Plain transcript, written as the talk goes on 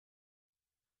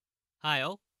Hi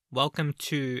all, welcome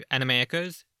to Anime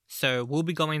Echoes. So we'll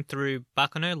be going through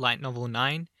Baccano Light Novel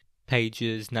 9,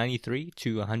 pages 93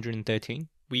 to 113.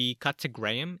 We cut to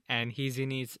Graham and he's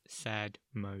in his sad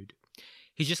mode.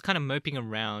 He's just kind of moping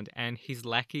around and his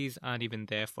lackeys aren't even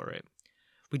there for it.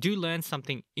 We do learn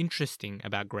something interesting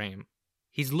about Graham.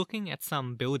 He's looking at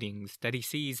some buildings that he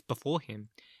sees before him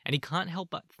and he can't help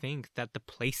but think that the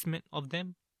placement of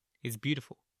them is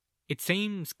beautiful. It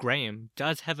seems Graham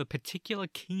does have a particular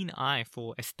keen eye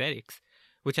for aesthetics,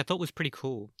 which I thought was pretty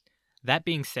cool. That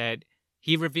being said,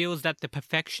 he reveals that the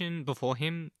perfection before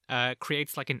him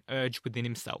creates like an urge within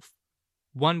himself.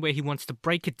 One where he wants to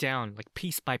break it down like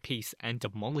piece by piece and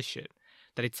demolish it.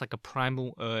 That it's like a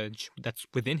primal urge that's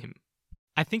within him.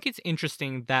 I think it's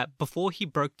interesting that before he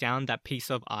broke down that piece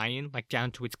of iron, like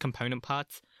down to its component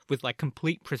parts, with like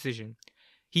complete precision,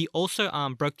 he also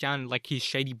broke down like his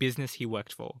shady business he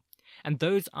worked for. And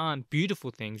those aren't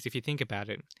beautiful things if you think about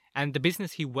it. And the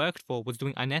business he worked for was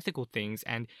doing unethical things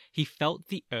and he felt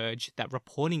the urge that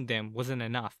reporting them wasn't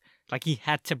enough. Like he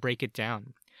had to break it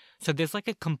down. So there's like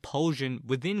a compulsion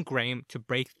within Graham to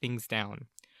break things down.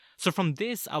 So from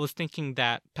this, I was thinking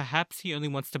that perhaps he only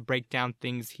wants to break down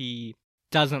things he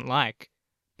doesn't like.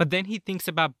 But then he thinks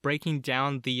about breaking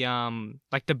down the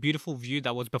the beautiful view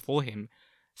that was before him.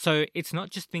 So it's not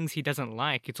just things he doesn't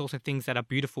like, it's also things that are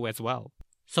beautiful as well.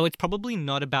 So it's probably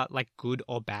not about like good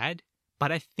or bad,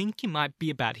 but I think it might be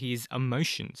about his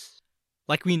emotions.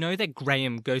 Like we know that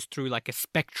Graham goes through like a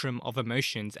spectrum of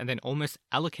emotions and then almost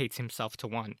allocates himself to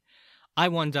one. I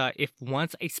wonder if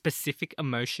once a specific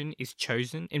emotion is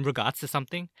chosen in regards to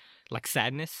something, like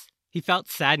sadness, he felt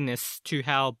sadness to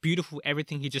how beautiful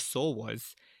everything he just saw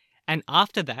was. And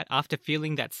after that, after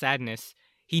feeling that sadness,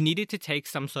 he needed to take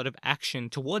some sort of action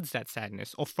towards that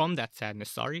sadness, or from that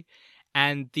sadness,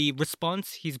 and the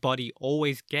response his body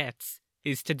always gets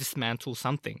is to dismantle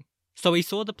something. So he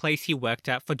saw the place he worked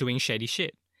at for doing shady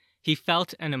shit. He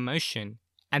felt an emotion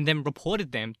and then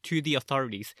reported them to the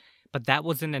authorities, but that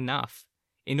wasn't enough.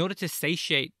 In order to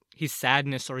satiate his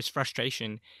sadness or his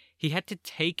frustration, he had to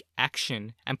take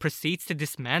action and proceeds to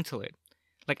dismantle it.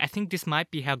 Like, I think this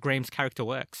might be how Graham's character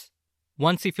works.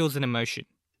 Once he feels an emotion,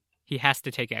 he has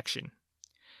to take action.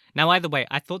 Now, either way,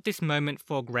 I thought this moment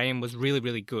for Graham was really,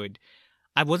 really good.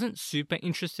 I wasn't super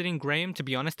interested in Graham, to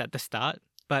be honest, at the start,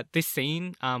 but this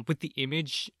scene with the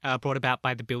image brought about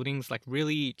by the buildings like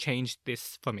really changed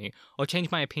this for me, or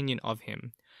changed my opinion of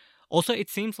him. Also, it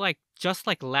seems like, just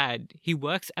like Lad, he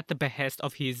works at the behest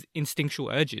of his instinctual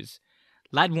urges.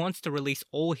 Lad wants to release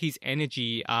all his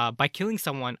energy by killing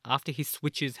someone after his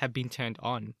switches have been turned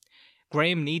on.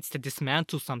 Graham needs to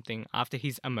dismantle something after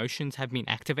his emotions have been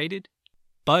activated.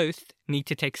 Both need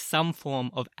to take some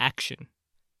form of action.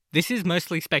 This is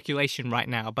mostly speculation right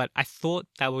now, but I thought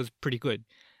that was pretty good.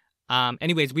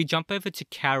 Anyways, we jump over to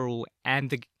Carol and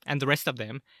the rest of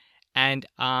them, and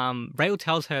Rael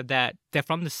tells her that they're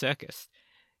from the circus.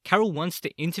 Carol wants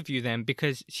to interview them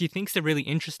because she thinks they're really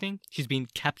interesting. She's been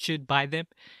captured by them,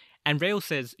 and Rael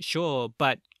says, sure,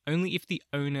 but only if the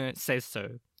owner says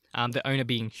so. The owner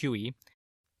being Huey.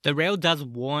 The Rael does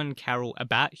warn Carol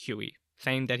about Huey,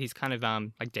 saying that he's kind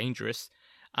of dangerous.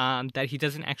 That he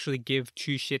doesn't actually give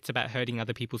two shits about hurting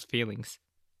other people's feelings.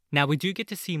 Now, we do get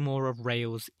to see more of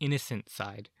Rael's innocent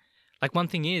side. Like, one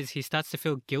thing is, he starts to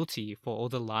feel guilty for all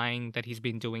the lying that he's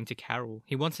been doing to Carol.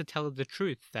 He wants to tell her the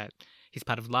truth, that he's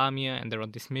part of Lamia and they're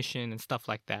on this mission and stuff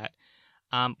like that.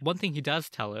 One thing he does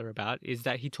tell her about is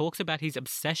that he talks about his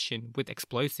obsession with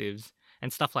explosives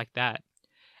and stuff like that.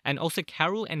 And also,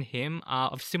 Carol and him are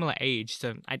of similar age,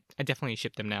 so I definitely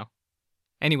ship them now.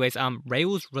 Anyways,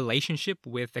 Rael's relationship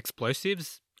with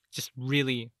explosives, just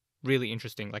really, really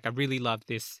interesting. Like, I really love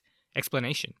this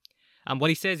explanation.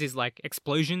 What he says is, like,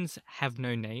 explosions have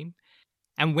no name,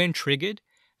 and when triggered,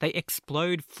 they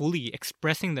explode fully,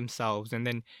 expressing themselves, and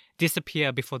then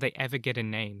disappear before they ever get a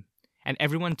name. And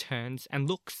everyone turns and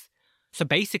looks. So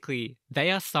basically, they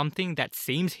are something that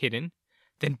seems hidden,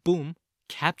 then boom,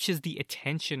 captures the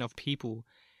attention of people,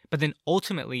 but then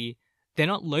ultimately, they're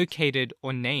not located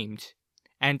or named.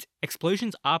 And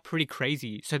explosions are pretty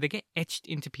crazy, so they get etched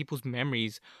into people's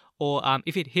memories, or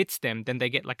if it hits them, then they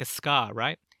get like a scar,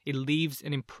 right? It leaves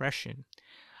an impression.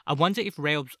 I wonder if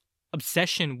Rael's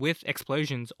obsession with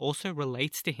explosions also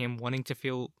relates to him wanting to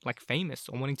feel like famous,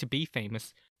 or wanting to be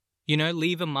famous. You know,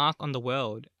 leave a mark on the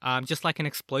world, just like an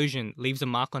explosion leaves a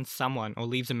mark on someone or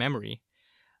leaves a memory.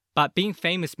 But being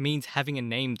famous means having a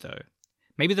name, though.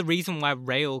 Maybe the reason why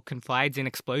Rael confides in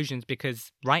explosions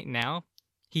because right now,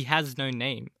 he has no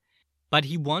name, but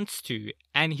he wants to,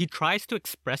 and he tries to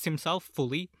express himself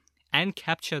fully and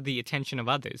capture the attention of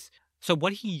others. So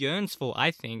what he yearns for,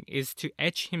 I think, is to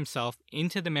etch himself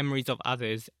into the memories of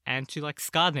others and to like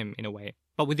scar them in a way,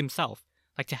 but with himself,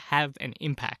 like to have an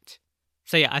impact.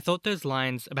 So yeah, I thought those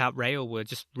lines about Rael were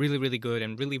just really, really good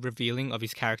and really revealing of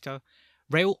his character.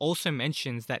 Rael also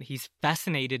mentions that he's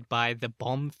fascinated by the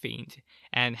bomb fiend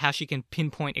and how she can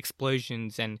pinpoint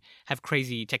explosions and have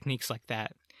crazy techniques like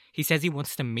that. He says he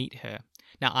wants to meet her.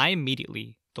 Now, I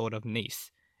immediately thought of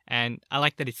Nice, and I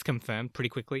like that it's confirmed pretty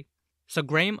quickly. So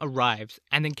Graham arrives,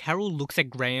 and then Carol looks at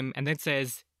Graham and then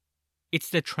says, "It's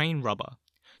the train robber."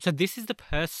 So this is the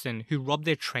person who robbed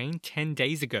their train 10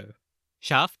 days ago.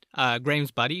 Shaft,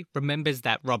 Graham's buddy, remembers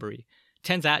that robbery.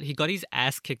 Turns out he got his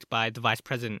ass kicked by the vice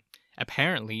president.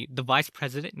 Apparently, the vice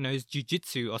president knows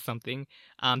jujitsu or something,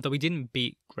 though he didn't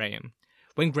beat Graham.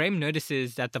 When Graham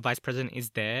notices that the vice president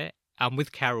is there,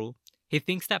 with Carol, he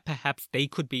thinks that perhaps they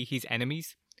could be his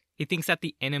enemies. He thinks that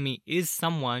the enemy is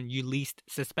someone you least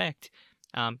suspect.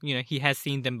 He has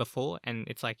seen them before, and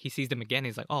it's like he sees them again.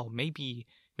 He's like, oh, maybe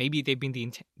they've been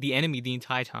the enemy the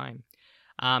entire time.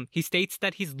 He states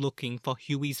that he's looking for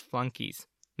Huey's flunkies.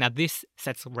 Now this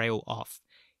sets Rael off.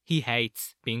 He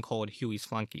hates being called Huey's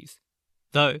flunkies.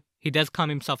 Though, he does calm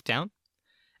himself down,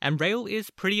 and Rael is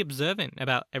pretty observant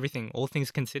about everything, all things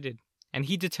considered, and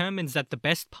he determines that the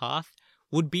best path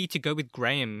would be to go with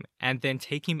Graham and then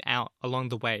take him out along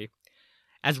the way.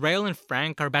 As Rael and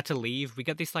Frank are about to leave, we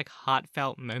get this like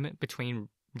heartfelt moment between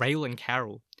Rael and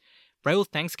Carol. Rael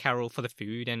thanks Carol for the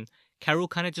food, and Carol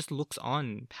kind of just looks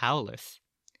on, powerless.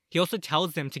 He also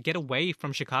tells them to get away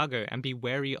from Chicago and be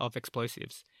wary of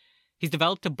explosives. He's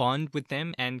developed a bond with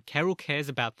them, and Carol cares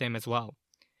about them as well.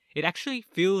 It actually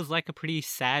feels like a pretty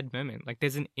sad moment. Like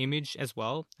there's an image as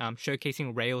well,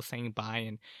 showcasing Rael saying bye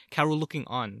and Carol looking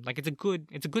on. Like it's a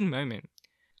good moment.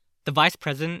 The vice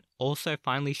president also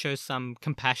finally shows some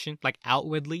compassion, like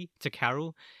outwardly, to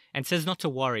Carol, and says not to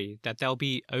worry, that they'll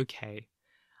be okay.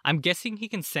 I'm guessing he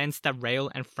can sense that Rael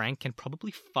and Frank can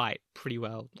probably fight pretty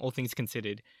well, all things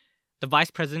considered. The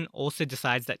vice president also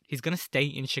decides that he's going to stay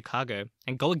in Chicago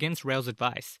and go against Rael's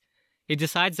advice. He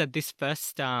decides that this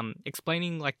first,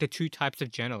 explaining like the two types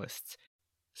of journalists.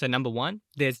 So number one,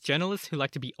 there's journalists who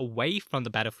like to be away from the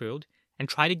battlefield and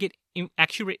try to get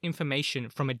accurate information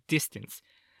from a distance.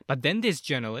 But then there's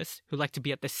journalists who like to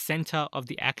be at the center of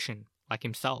the action, like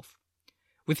himself.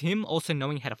 With him also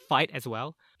knowing how to fight as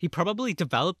well, he probably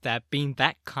developed that being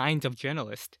that kind of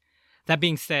journalist. That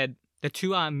being said, the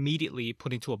two are immediately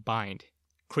put into a bind.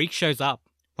 Creek shows up,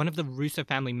 one of the Russo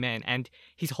family men, and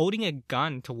he's holding a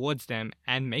gun towards them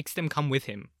and makes them come with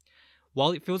him.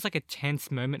 While it feels like a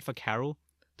tense moment for Carol,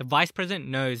 the vice president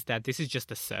knows that this is just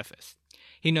the surface.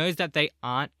 He knows that they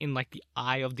aren't in like the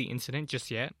eye of the incident just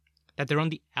yet, that they're on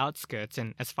the outskirts,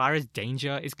 and as far as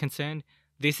danger is concerned,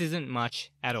 this isn't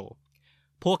much at all.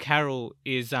 Poor Carol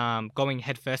is going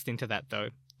headfirst into that though,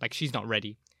 like she's not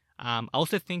ready. I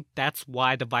also think that's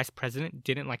why the vice president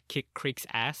didn't like kick Creek's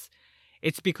ass.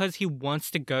 It's because he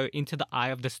wants to go into the eye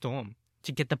of the storm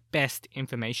to get the best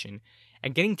information,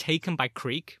 and getting taken by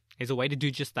Creek is a way to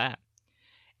do just that.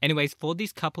 Anyways, for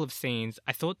these couple of scenes,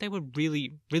 I thought they were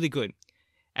really, really good.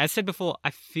 As said before,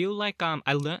 I feel like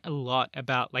I learned a lot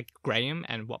about like Graham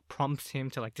and what prompts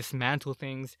him to like dismantle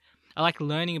things. I like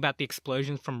learning about the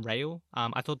explosions from Rael.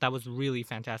 I thought that was really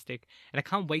fantastic, and I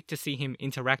can't wait to see him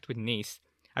interact with Nice.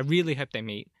 I really hope they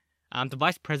meet. The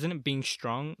vice president being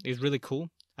strong is really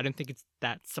cool. I don't think it's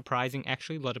that surprising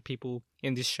actually. A lot of people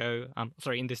in this show,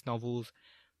 in this novels,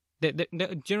 they're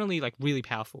generally like really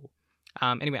powerful.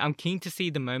 Anyway, I'm keen to see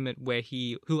the moment where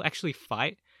he'll actually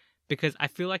fight, because I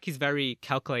feel like he's very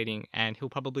calculating, and he'll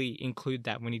probably include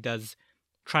that when he does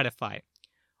try to fight.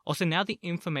 Also, now the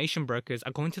information brokers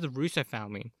are going to the Russo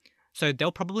family, so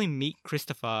they'll probably meet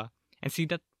Christopher and see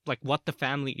that like what the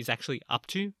family is actually up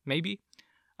to, maybe.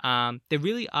 They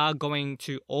really are going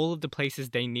to all of the places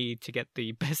they need to get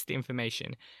the best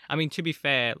information. I mean, to be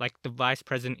fair, like the vice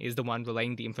president is the one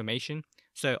relaying the information,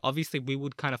 so obviously we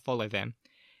would kind of follow them.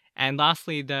 And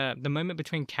lastly, the moment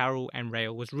between Carol and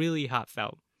Rael was really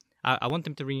heartfelt. I want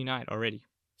them to reunite already.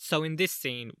 So in this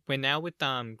scene, we're now with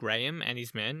Graham and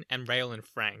his men, and Rael and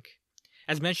Frank.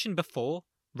 As mentioned before,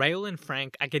 Rael and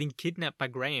Frank are getting kidnapped by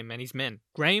Graham and his men.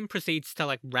 Graham proceeds to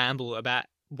like ramble about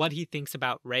what he thinks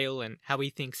about Rael and how he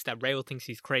thinks that Rael thinks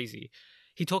he's crazy.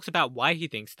 He talks about why he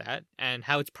thinks that, and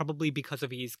how it's probably because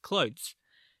of his clothes.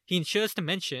 He ensures to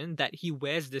mention that he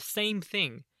wears the same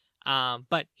thing,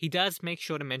 but he does make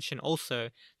sure to mention also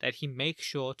that he makes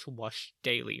sure to wash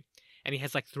daily, and he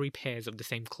has like 3 pairs of the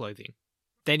same clothing.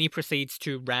 Then he proceeds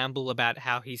to ramble about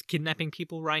how he's kidnapping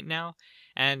people right now,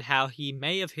 and how he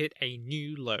may have hit a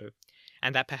new low,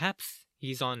 and that perhaps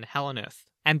he's on hell on earth,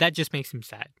 and that just makes him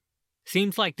sad.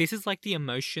 Seems like this is like the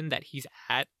emotion that he's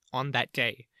at on that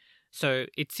day. So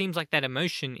it seems like that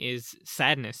emotion is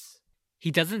sadness.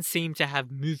 He doesn't seem to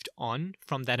have moved on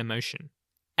from that emotion.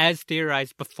 As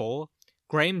theorized before,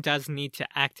 Graham does need to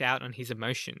act out on his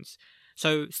emotions.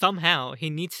 So somehow he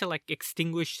needs to like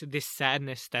extinguish this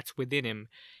sadness that's within him.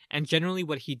 And generally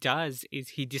what he does is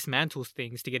he dismantles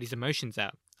things to get his emotions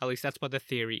out. At least that's what the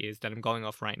theory is that I'm going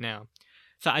off right now.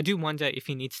 So I do wonder if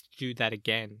he needs to do that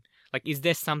again. Like, is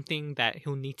there something that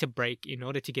he'll need to break in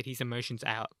order to get his emotions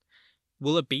out?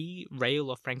 Will it be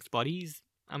Rael or Frank's bodies?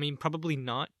 I mean, probably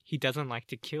not. He doesn't like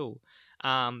to kill.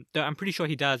 Though I'm pretty sure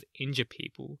he does injure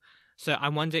people. So I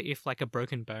wonder if like a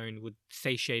broken bone would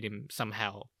satiate him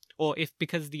somehow. Or if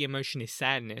because the emotion is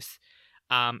sadness,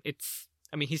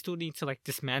 he still needs to like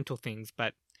dismantle things,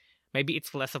 but maybe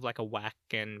it's less of like a whack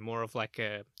and more of like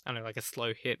a, I don't know, like a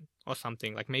slow hit or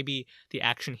something. Like maybe the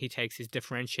action he takes is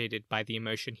differentiated by the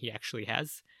emotion he actually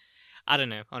has. I don't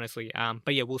know, honestly.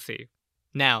 But yeah, we'll see.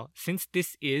 Now, since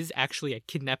this is actually a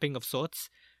kidnapping of sorts,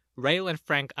 Rael and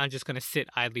Frank aren't just going to sit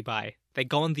idly by. They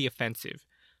go on the offensive.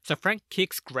 So Frank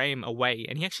kicks Graham away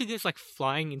and he actually goes like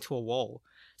flying into a wall.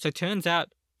 So it turns out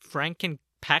Frank can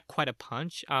pack quite a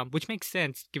punch, which makes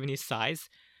sense given his size.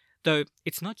 Though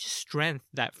it's not just strength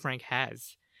that Frank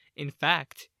has. In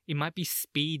fact, it might be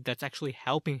speed that's actually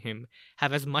helping him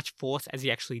have as much force as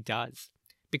he actually does.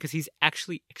 Because he's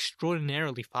actually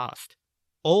extraordinarily fast.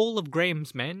 All of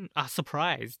Graham's men are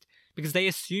surprised because they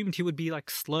assumed he would be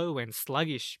like slow and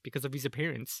sluggish because of his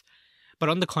appearance. But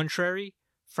on the contrary,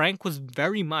 Frank was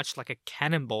very much like a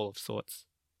cannonball of sorts.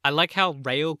 I like how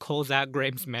Rael calls out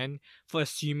Graham's men for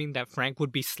assuming that Frank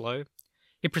would be slow.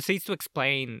 He proceeds to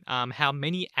explain how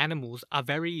many animals are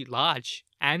very large,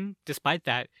 and despite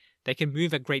that, they can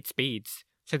move at great speeds,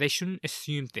 so they shouldn't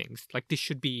assume things, like this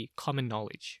should be common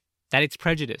knowledge. That it's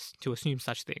prejudice to assume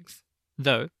such things.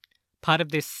 Though, part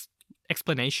of this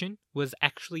explanation was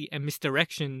actually a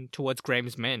misdirection towards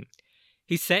Graham's men.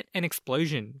 He set an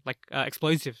explosive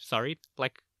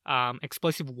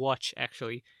watch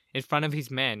actually, in front of his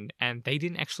men, and they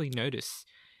didn't actually notice.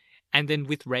 And then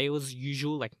with Rael's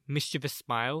usual like mischievous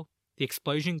smile, the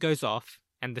explosion goes off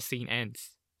and the scene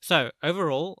ends. So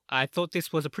overall, I thought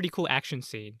this was a pretty cool action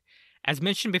scene. As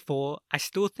mentioned before, I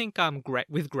still think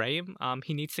with Graham,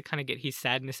 he needs to kind of get his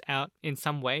sadness out in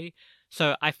some way.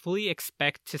 So I fully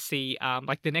expect to see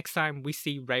like the next time we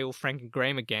see Rael, Frank, and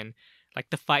Graham again, like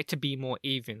the fight to be more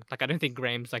even. Like I don't think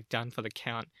Graham's like done for the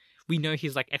count. We know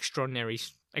he's like extraordinarily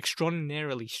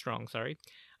strong.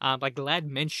 Like the lad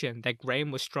mentioned that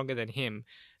Graham was stronger than him,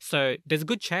 so there's a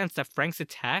good chance that Frank's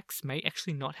attacks may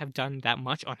actually not have done that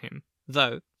much on him.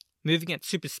 Though, moving at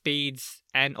super speeds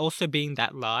and also being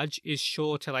that large is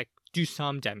sure to like do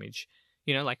some damage.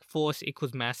 You know, like force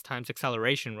equals mass times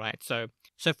acceleration, right? So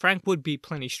Frank would be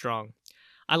plenty strong.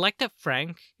 I like that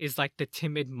Frank is like the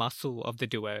timid muscle of the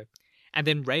duo, and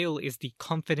then Rael is the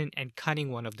confident and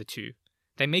cunning one of the two.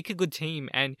 They make a good team,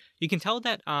 and you can tell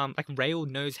that like Rael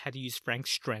knows how to use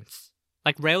Frank's strengths.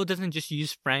 Like Rael doesn't just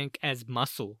use Frank as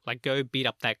muscle, like go beat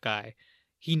up that guy.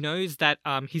 He knows that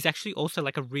he's actually also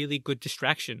like a really good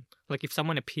distraction. Like if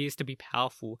someone appears to be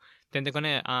powerful, then they're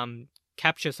gonna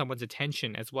capture someone's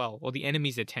attention as well, or the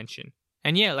enemy's attention.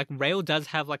 And yeah, like Rael does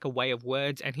have like a way of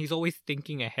words, and he's always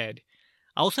thinking ahead.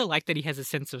 I also like that he has a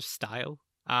sense of style.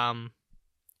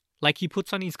 Like he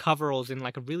puts on his coveralls in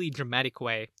like a really dramatic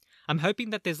way. I'm hoping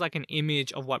that there's like an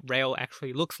image of what Rael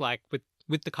actually looks like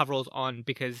with the coveralls on,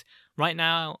 because right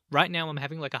now I'm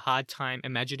having like a hard time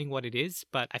imagining what it is,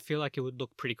 but I feel like it would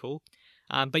look pretty cool.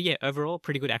 But yeah, overall,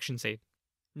 pretty good action scene.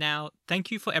 Now,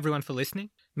 thank you for everyone for listening.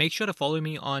 Make sure to follow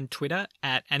me on Twitter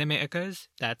at Anime Echoes,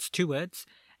 that's 2 words.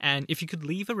 And if you could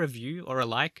leave a review or a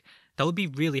like, that would be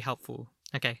really helpful.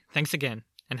 Okay, thanks again,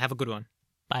 and have a good one.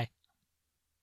 Bye.